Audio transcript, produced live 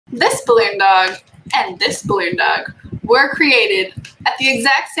This balloon dog and this balloon dog were created at the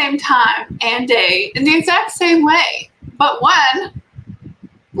exact same time and day in the exact same way. But one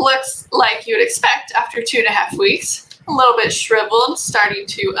looks like you would expect after 2.5 weeks, a little bit shriveled, starting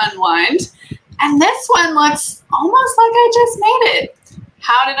to unwind. And this one looks almost like I just made it.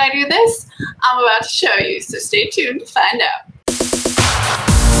 How did I do this? I'm about to show you, so stay tuned to find out.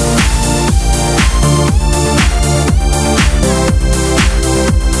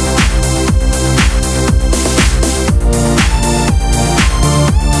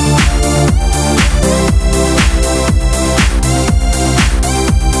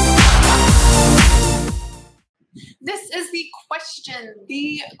 This is the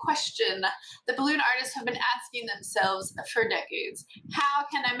question the balloon artists have been asking themselves for decades. How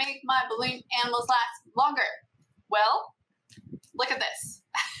can I make my balloon animals last longer? Well, look at this.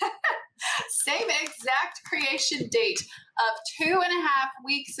 Same exact creation date of 2.5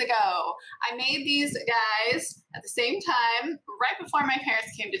 weeks ago. I made these guys at the same time, right before my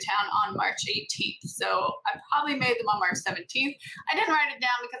parents came to town on March 18th. So I probably made them on March 17th. I didn't write it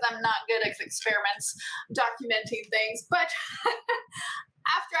down because I'm not good at experiments, documenting things, but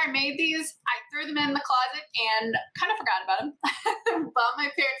after I made these, I threw them in the closet and kind of forgot about them. But my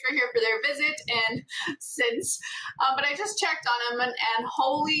parents were here for their visit and since, but I just checked on them and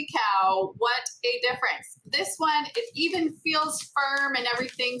holy cow, what a difference. This one, it even feels firm and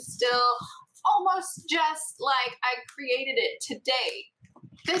everything still almost just like I created it today.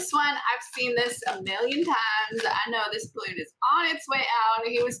 This one, I've seen this a million times. I know this balloon is on its way out.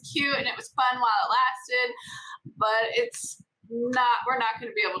 He was cute and it was fun while it lasted, but we're not going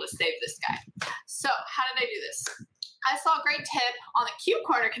to be able to save this guy. So how did I do this? I saw a great tip on the Cute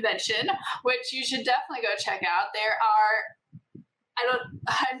Corner convention, which you should definitely go check out. There are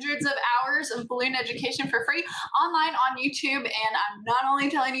hundreds of hours of balloon education for free online on YouTube, and I'm not only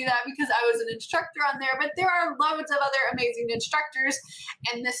telling you that because I was an instructor on there, but there are loads of other amazing instructors,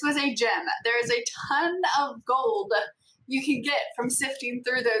 and this was a gem. There is a ton of gold you can get from sifting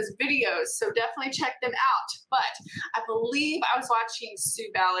through those videos, so definitely check them out. But I believe I was watching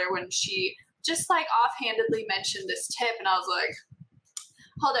Sue Baller when she just like offhandedly mentioned this tip, and I was like,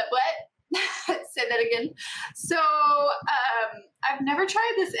 hold up, what? Say that again. So I've never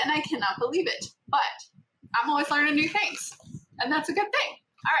tried this and I cannot believe it, but I'm always learning new things and that's a good thing.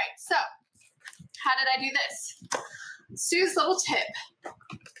 All right, so how did I do this? Sue's little tip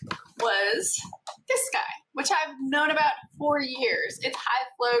was this guy, which I've known about for years. It's high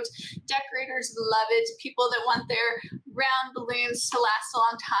float. Decorators love it. People that want their round balloons to last a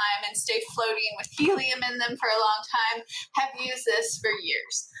long time and stay floating with helium in them for a long time have used this for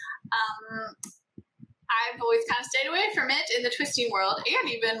years. I've always kind of stayed away from it in the twisting world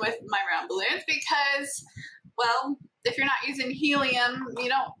and even with my round balloons because, well, if you're not using helium, you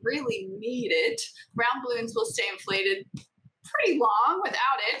don't really need it. Round balloons will stay inflated pretty long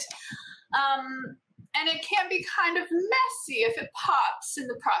without it. And it can be kind of messy if it pops in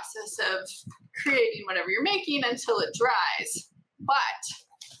the process of creating whatever you're making until it dries. But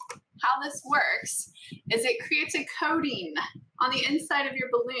how this works is it creates a coating on the inside of your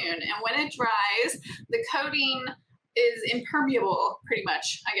balloon, and when it dries, the coating is impermeable, pretty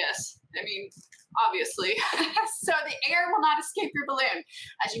much, I guess. I mean, obviously. So the air will not escape your balloon.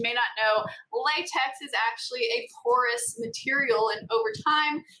 As you may not know, latex is actually a porous material, and over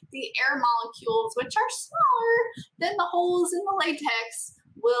time, the air molecules, which are smaller than the holes in the latex,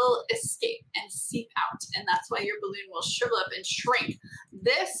 will escape and seep out, and that's why your balloon will shrivel up and shrink.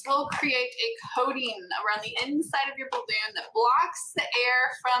 This will create a coating around the inside of your balloon that blocks the air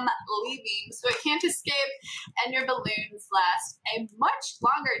from leaving so it can't escape, and your balloons last a much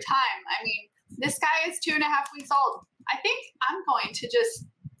longer time. I mean, this guy is 2.5 weeks old. I think I'm going to just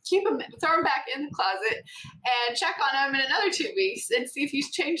keep him, throw him back in the closet and check on him in another 2 weeks and see if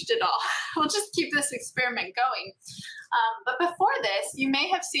he's changed at all. We'll just keep this experiment going. But before this, you may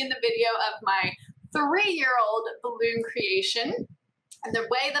have seen the video of my 3-year-old balloon creation. And the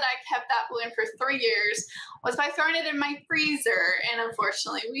way that I kept that balloon for 3 years was by throwing it in my freezer. And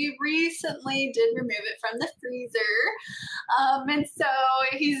unfortunately, we recently did remove it from the freezer. And so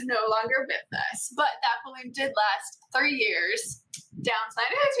he's no longer with us. But that balloon did last 3 years.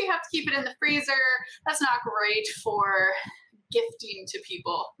 Downside is you have to keep it in the freezer. That's not great for gifting to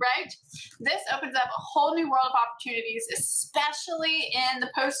people, right? This opens up a whole new world of opportunities, especially in the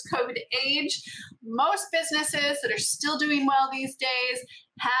post-COVID age. Most businesses that are still doing well these days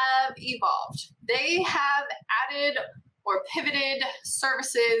have evolved. They have added or pivoted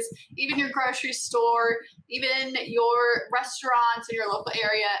services, even your grocery store, even your restaurants in your local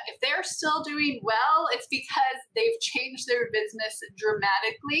area, if they're still doing well, it's because they've changed their business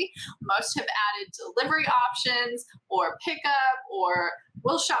dramatically. Most have added delivery options or pickup or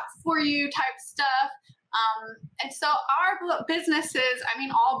we'll shop for you type stuff. And so our businesses, I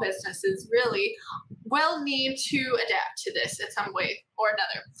mean, all businesses really, will need to adapt to this in some way or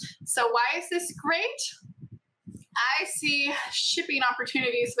another. So why is this great? I see shipping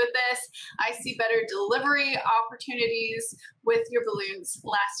opportunities with this. I see better delivery opportunities with your balloons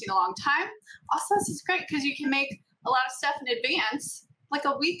lasting a long time. Also, this is great because you can make a lot of stuff in advance, like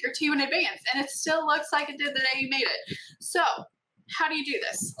a week or two in advance, and it still looks like it did the day you made it. So how do you do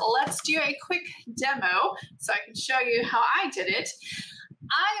this? Let's do a quick demo so I can show you how I did it.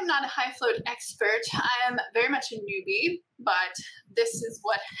 I am not a high float expert. I am very much a newbie, but this is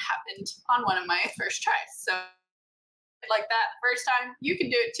what happened on one of my first tries. So like that first time, you can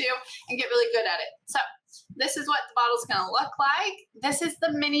do it too and get really good at it. So this is what the bottle's gonna look like. This is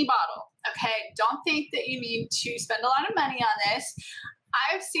the mini bottle, okay? Don't think that you need to spend a lot of money on this.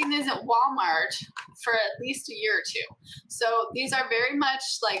 I've seen these at Walmart for at least a year or two. So these are very much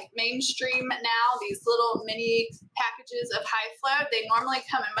like mainstream now, these little mini packages of high float. They normally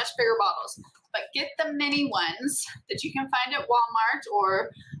come in much bigger bottles, but get the mini ones that you can find at Walmart or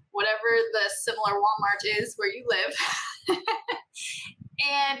whatever the similar Walmart is where you live.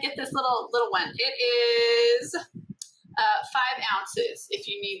 And get this little one. It is 5 ounces if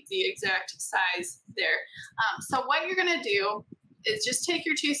you need the exact size there. So what you're gonna do is just take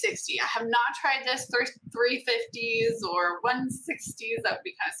your 260. I have not tried this 350s or 160s. That would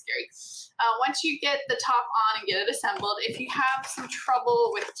be kind of scary. Once you get the top on and get it assembled, if you have some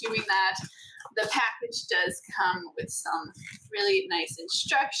trouble with doing that, the package does come with some really nice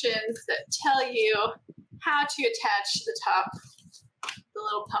instructions that tell you how to attach the top, the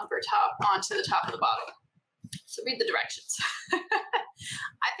little pumper top onto the top of the bottle. So read the directions.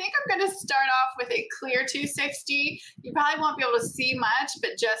 I think I'm going to start off with a clear 260. You probably won't be able to see much,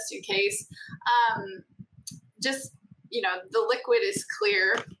 but just in case, just, you know, the liquid is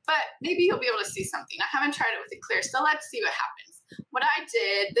clear, but maybe you'll be able to see something. I haven't tried it with it clear, so let's see what happens. What I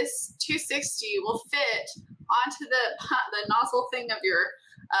did, this 260 will fit onto the nozzle thing of your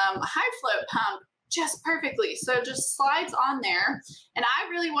high float pump just perfectly. So it just slides on there, and I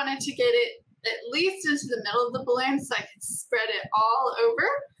really wanted to get it at least into the middle of the balloon so I could spread it all over.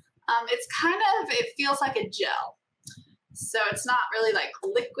 It's kind of, it feels like a gel. So it's not really like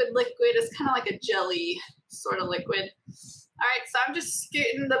liquid. It's kind of like a jelly sort of liquid. All right, so I'm just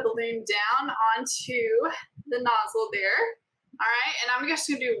scooting the balloon down onto the nozzle there. All right, and I'm just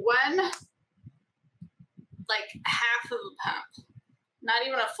gonna do one, like half of a pump, not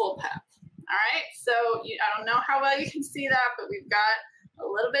even a full pump. All right, so I don't know how well you can see that, but we've got a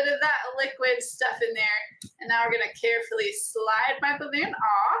little bit of that liquid stuff in there. And now we're gonna carefully slide my balloon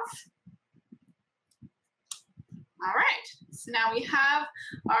off. All right, so now we have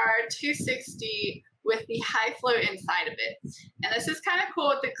our 260 with the high float inside of it. And this is kind of cool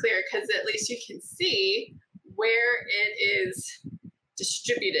with the clear because at least you can see where it is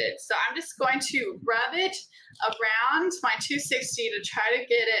distributed. So I'm just going to rub it around my 260 to try to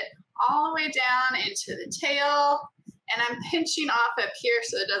get it all the way down into the tail. And I'm pinching off up here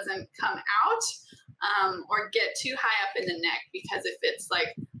so it doesn't come out or get too high up in the neck, because if it's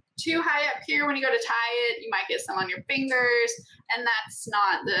like too high up here when you go to tie it, you might get some on your fingers, and that's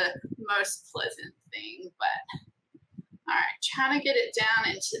not the most pleasant thing. But all right, trying to get it down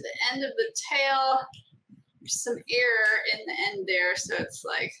into the end of the tail. There's some air in the end there, so it's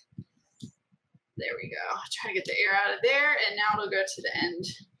like, there we go. Try to get the air out of there, and now it'll go to the end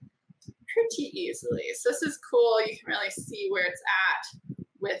pretty easily. So this is cool. You can really see where it's at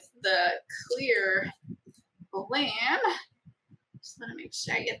with the clear balloon. Just want to make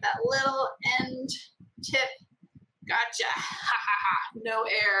sure I get that little end tip. Gotcha. Ha ha ha. No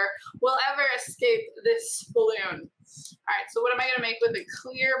air will ever escape this balloon. All right, so what am I going to make with a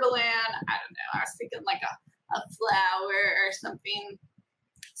clear balloon? I don't know. I was thinking like a flower or something.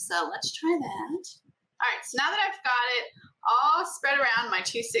 So let's try that. All right, so now that I've got it all spread around my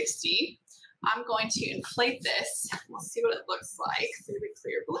 260, I'm going to inflate this. We'll see what it looks like through the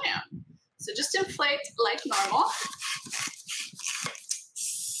clear balloon. So just inflate like normal.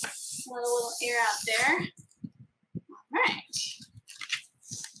 A little air out there. All right.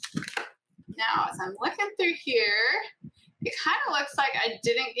 Now, as I'm looking through here, it kind of looks like I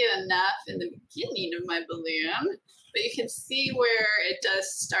didn't get enough in the beginning of my balloon, but you can see where it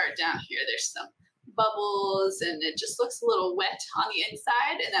does start down here. There's some bubbles and it just looks a little wet on the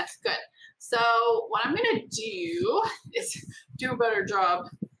inside, and that's good. So what I'm gonna do is do a better job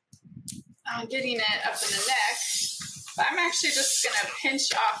on getting it up in the neck. But I'm actually just gonna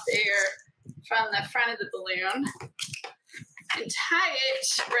pinch off the air from the front of the balloon and tie it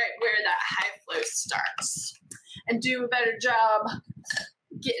right where that high flow starts, and do a better job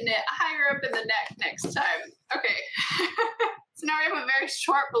getting it higher up in the neck next time. Okay. So now we have a very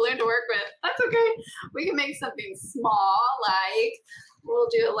short balloon to work with. That's okay. We can make something small, like we'll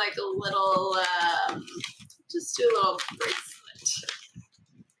do like a little, just do a little bracelet.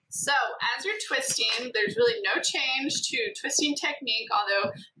 So as you're twisting, there's really no change to twisting technique,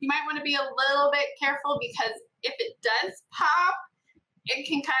 although you might want to be a little bit careful because if it does pop, it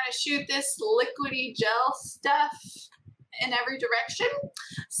can kind of shoot this liquidy gel stuff in every direction.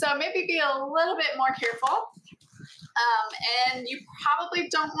 So maybe be a little bit more careful. And you probably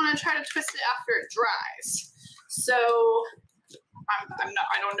don't want to try to twist it after it dries. So I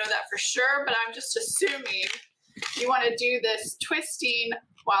don't know that for sure, but I'm just assuming you want to do this twisting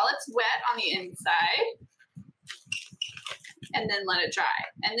while it's wet on the inside, and then let it dry.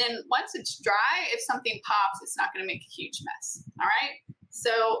 And then once it's dry, if something pops, it's not going to make a huge mess. All right.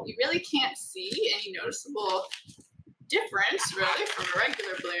 So you really can't see any noticeable difference really from a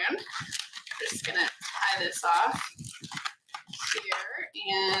regular balloon. I'm just going to tie this off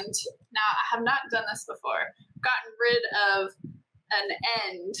here. And now I have not done this before. Gotten rid of an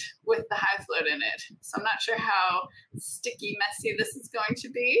end with the high float in it. So I'm not sure how sticky, messy this is going to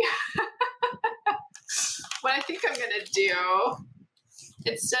be. What I think I'm gonna do,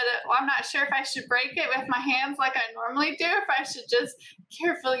 instead of, well, I'm not sure if I should break it with my hands like I normally do, if I should just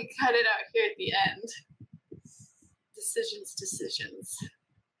carefully cut it out here at the end. Decisions.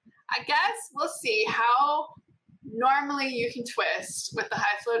 I guess we'll see how normally you can twist with the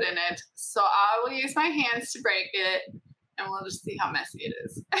high float in it. So I will use my hands to break it, and we'll just see how messy it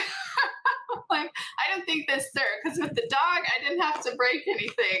is. Like, I didn't think this through, because with the dog, I didn't have to break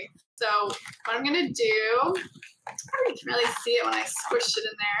anything. So what I'm gonna do, you can really see it when I squish it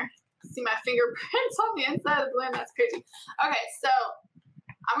in there. See my fingerprints on the inside of the balloon, that's crazy. Okay, so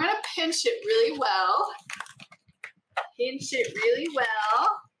I'm gonna pinch it really well.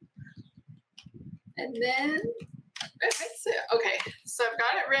 And then, okay, so I've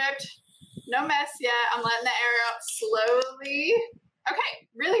got it ripped. No mess yet. I'm letting the air out slowly. Okay,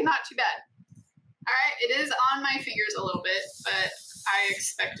 really not too bad. All right, it is on my fingers a little bit, but I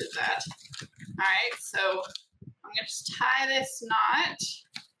expected that. All right, so I'm gonna just tie this knot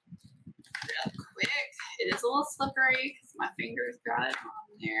real quick. It is a little slippery because my fingers got it on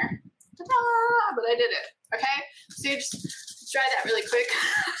there. Ta-da! But I did it, okay? So you just dry that really quick.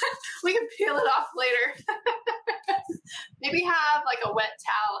 We can peel it off later. Maybe have like a wet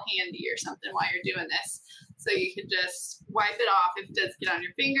towel handy or something while you're doing this, so you can just wipe it off if it does get on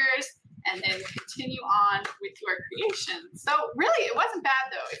your fingers, and then continue on with your creation. So really, it wasn't bad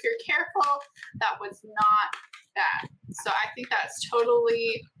though. If you're careful, that was not bad. So I think that's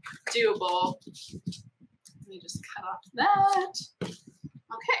totally doable. Let me just cut off that.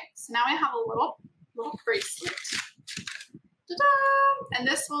 Okay, so now I have a little bracelet. Ta-da! And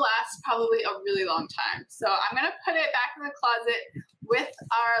this will last probably a really long time. So I'm gonna put it back in the closet with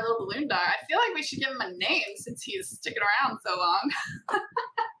our little balloon dog. I feel like we should give him a name since he's sticking around so long.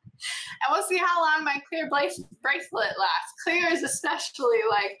 And we'll see how long my clear bracelet lasts. Clear is especially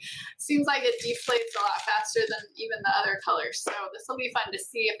seems like it deflates a lot faster than even the other colors. So this will be fun to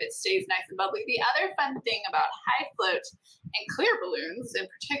see if it stays nice and bubbly. The other fun thing about high float and clear balloons in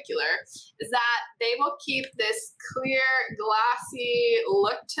particular is that they will keep this clear, glossy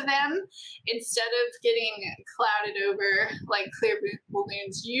look to them instead of getting clouded over like clear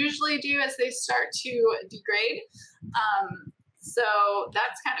balloons usually do as they start to degrade. So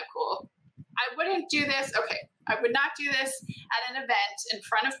that's kind of cool. I wouldn't do this, I would not do this at an event in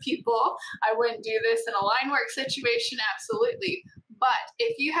front of people. I wouldn't do this in a line work situation, absolutely. But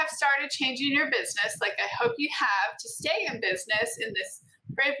if you have started changing your business, like I hope you have, to stay in business in this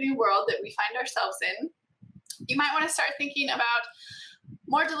brave new world that we find ourselves in, you might want to start thinking about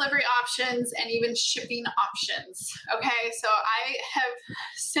more delivery options and even shipping options. Okay, so I have,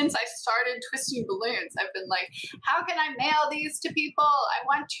 since I started twisting balloons, I've been like, how can I mail these to people? I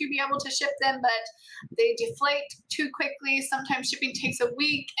want to be able to ship them, but they deflate too quickly. Sometimes shipping takes a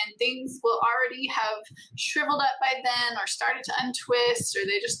week and things will already have shriveled up by then or started to untwist, or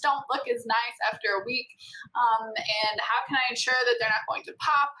they just don't look as nice after a week. And how can I ensure that they're not going to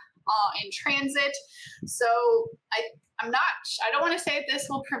pop in transit? So I don't want to say this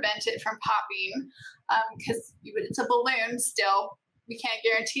will prevent it from popping, because it's a balloon still. We can't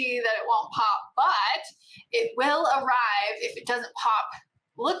guarantee that it won't pop, but it will arrive if it doesn't pop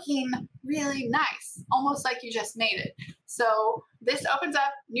looking really nice, almost like you just made it. So this opens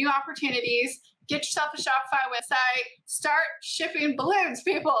up new opportunities. Get yourself a Shopify website. Start shipping balloons,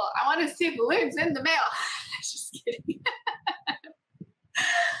 people. I want to see balloons in the mail. Just kidding.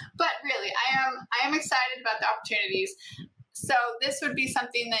 But really, I am excited about the opportunities. So this would be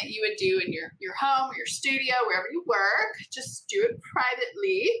something that you would do in your home, or your studio, wherever you work. Just do it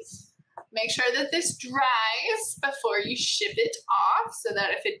privately. Make sure that this dries before you ship it off, so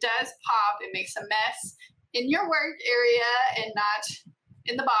that if it does pop, it makes a mess in your work area and not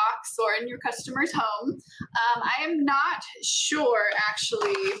in the box or in your customer's home. I am not sure,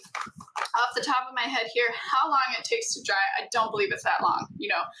 actually, off the top of my head here, how long it takes to dry. I don't believe it's that long,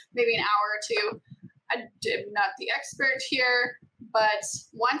 maybe an hour or two. I'm not the expert here, but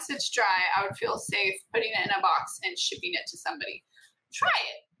once it's dry, I would feel safe putting it in a box and shipping it to somebody. Try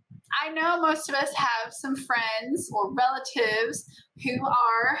it. I know most of us have some friends or relatives who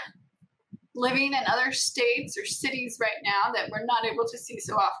are living in other states or cities right now that we're not able to see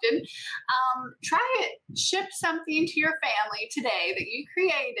so often. Try it. Ship something to your family today that you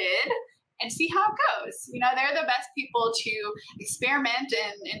created and see how it goes. They're the best people to experiment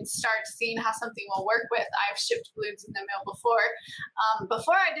and start seeing how something will work with. I've shipped balloons in the mail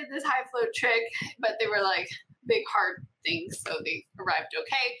before I did this high float trick, but they were like big hard things, so they arrived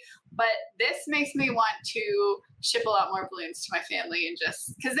okay. But this makes me want to ship a lot more balloons to my family, and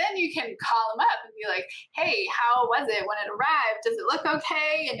just because then you can call them up and be like, hey, how was it when it arrived? Does it look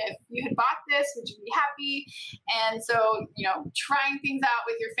okay? And if you had bought this, would you be happy? And so, trying things out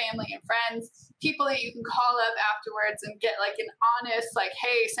with your family and friends, people that you can call up afterwards and get like an honest, like,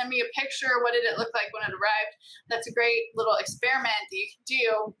 hey, send me a picture. What did it look like when it arrived? That's a great little experiment that you can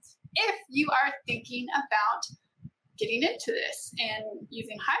do if you are thinking about getting into this and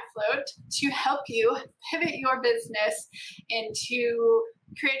using high float to help you pivot your business into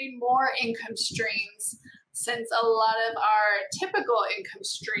creating more income streams, since a lot of our typical income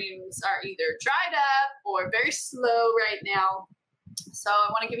streams are either dried up or very slow right now. So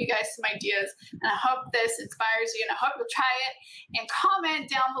I want to give you guys some ideas, and I hope this inspires you, and I hope you'll try it and comment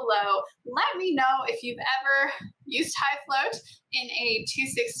down below. Let me know if you've ever used high float in a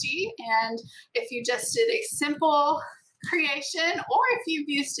 260, and if you just did a simple creation, or if you've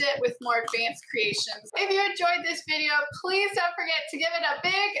used it with more advanced creations. If you enjoyed this video, please don't forget to give it a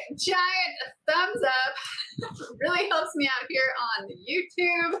big giant thumbs up. It really helps me out here on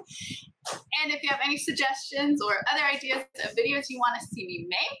YouTube. And if you have any suggestions or other ideas of videos you want to see me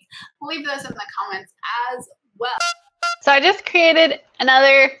make, leave those in the comments as well. So I just created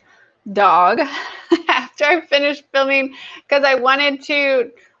another dog after I finished filming, because I wanted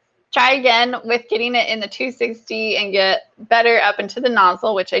to try again with getting it in the 260 and get better up into the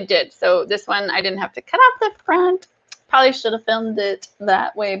nozzle, which I did. So this one I didn't have to cut off the front. Probably should have filmed it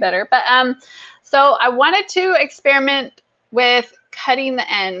that way better. But so I wanted to experiment with cutting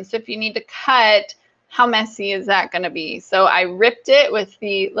the ends. So if you need to cut, how messy is that going to be? So I ripped it with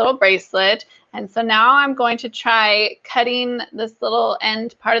the little bracelet. And so now I'm going to try cutting this little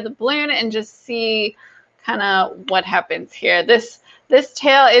end part of the balloon and just see kind of what happens here. This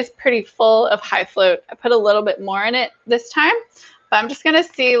tail is pretty full of high float. I put a little bit more in it this time, but I'm just going to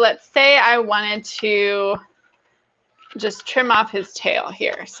see. Let's say I wanted to just trim off his tail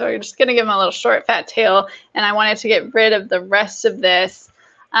here. So you're just going to give him a little short, fat tail, and I wanted to get rid of the rest of this.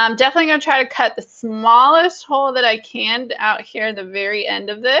 I'm definitely going to try to cut the smallest hole that I can out here at the very end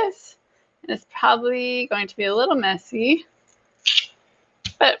of this. And it's probably going to be a little messy,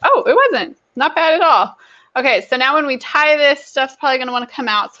 but oh, it wasn't. Not bad at all. Okay, so now when we tie this, stuff's probably going to want to come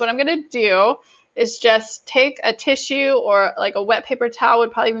out. So what I'm going to do is just take a tissue, or like a wet paper towel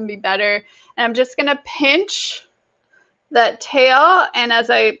would probably even be better. And I'm just going to pinch that tail. And as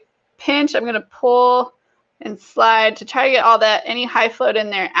I pinch, I'm going to pull and slide to try to get all that, any high float in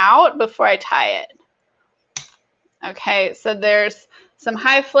there out before I tie it. Okay, so there's some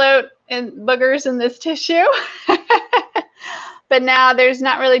high float and boogers in this tissue. But now there's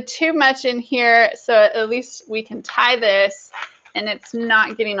not really too much in here, so at least we can tie this and it's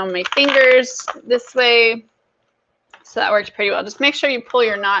not getting on my fingers this way. So that worked pretty well. Just make sure you pull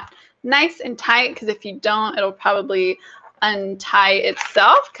your knot nice and tight, because if you don't, it'll probably untie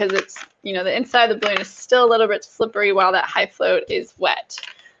itself, because it's, the inside of the balloon is still a little bit slippery while that high float is wet.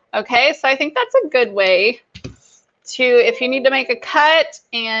 Okay, so I think that's a good way to, if you need to make a cut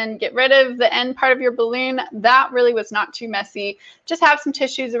and get rid of the end part of your balloon, that really was not too messy. Just have some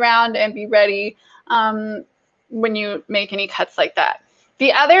tissues around and be ready when you make any cuts like that.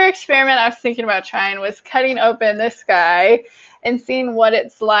 The other experiment I was thinking about trying was cutting open this guy and seeing what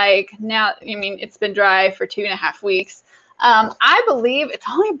it's like now. I mean, it's been dry for 2.5 weeks. I believe it's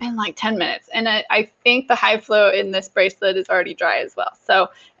only been like 10 minutes, and I think the high flow in this bracelet is already dry as well. So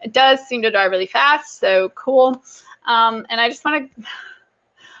it does seem to dry really fast, so cool. And I just want to,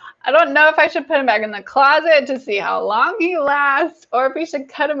 I don't know if I should put him back in the closet to see how long he lasts, or if we should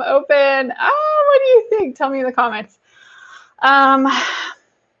cut him open. What do you think? Tell me in the comments. I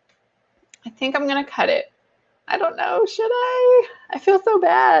think I'm going to cut it. I don't know. Should I? I feel so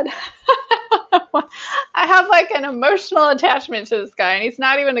bad. I have like an emotional attachment to this guy, and he's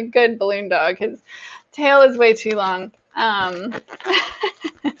not even a good balloon dog. His tail is way too long. I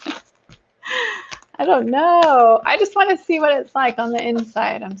don't know. I just want to see what it's like on the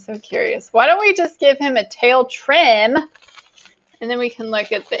inside. I'm so curious. Why don't we just give him a tail trim, and then we can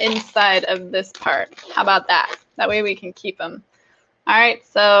look at the inside of this part. How about that? That way we can keep him. All right,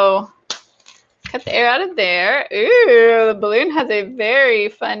 so cut the air out of there. Ooh, the balloon has a very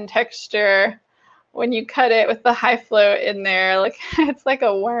fun texture when you cut it with the high flow in there. Look, it's like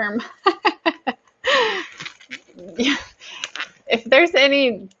a worm. If there's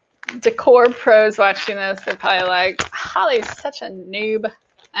any decor pros watching this, they're probably like, Holly's such a noob.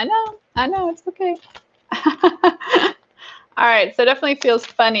 I know, it's okay. All right, so it definitely feels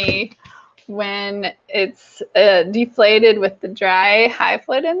funny when it's deflated with the dry high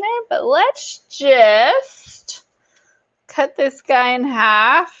float in there, but let's just cut this guy in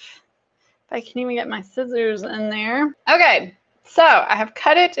half. If I can even get my scissors in there. Okay, so I have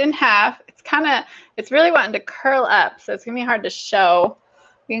cut it in half. It's really wanting to curl up, so it's gonna be hard to show.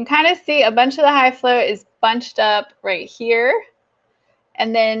 You can kind of see a bunch of the high float is bunched up right here,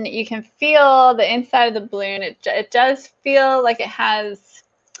 and then you can feel the inside of the balloon. It does feel like it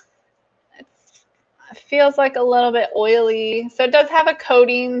feels like a little bit oily. So it does have a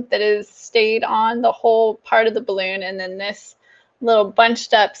coating that is stayed on the whole part of the balloon, and then this little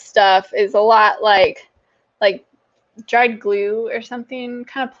bunched up stuff is a lot like dried glue or something,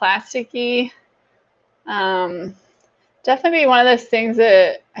 kind of plasticky. Definitely be one of those things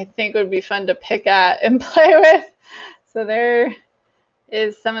that I think would be fun to pick at and play with. So there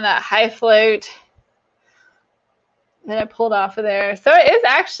is some of that high float that I pulled off of there. So it is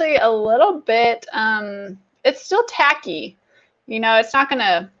actually a little bit, it's still tacky. You know, it's not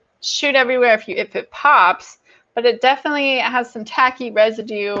gonna shoot everywhere if it pops, but it definitely has some tacky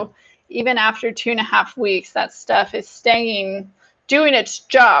residue. Even after 2.5 weeks, that stuff is staying, doing its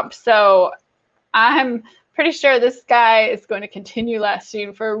job. So I'm pretty sure this guy is going to continue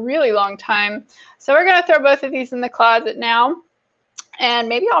lasting for a really long time. So we're gonna throw both of these in the closet now, and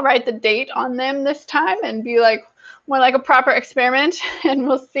maybe I'll write the date on them this time and be like more like a proper experiment, and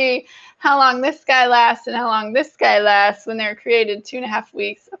we'll see how long this guy lasts and how long this guy lasts when they're created 2.5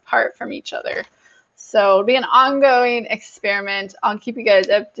 weeks apart from each other. So it'll be an ongoing experiment. I'll keep you guys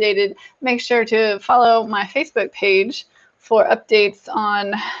updated. Make sure to follow my Facebook page for updates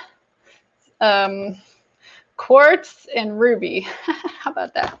on quartz and ruby. How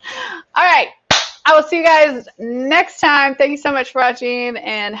about that? All right. I will see you guys next time. Thank you so much for watching,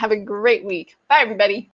 and have a great week. Bye, everybody.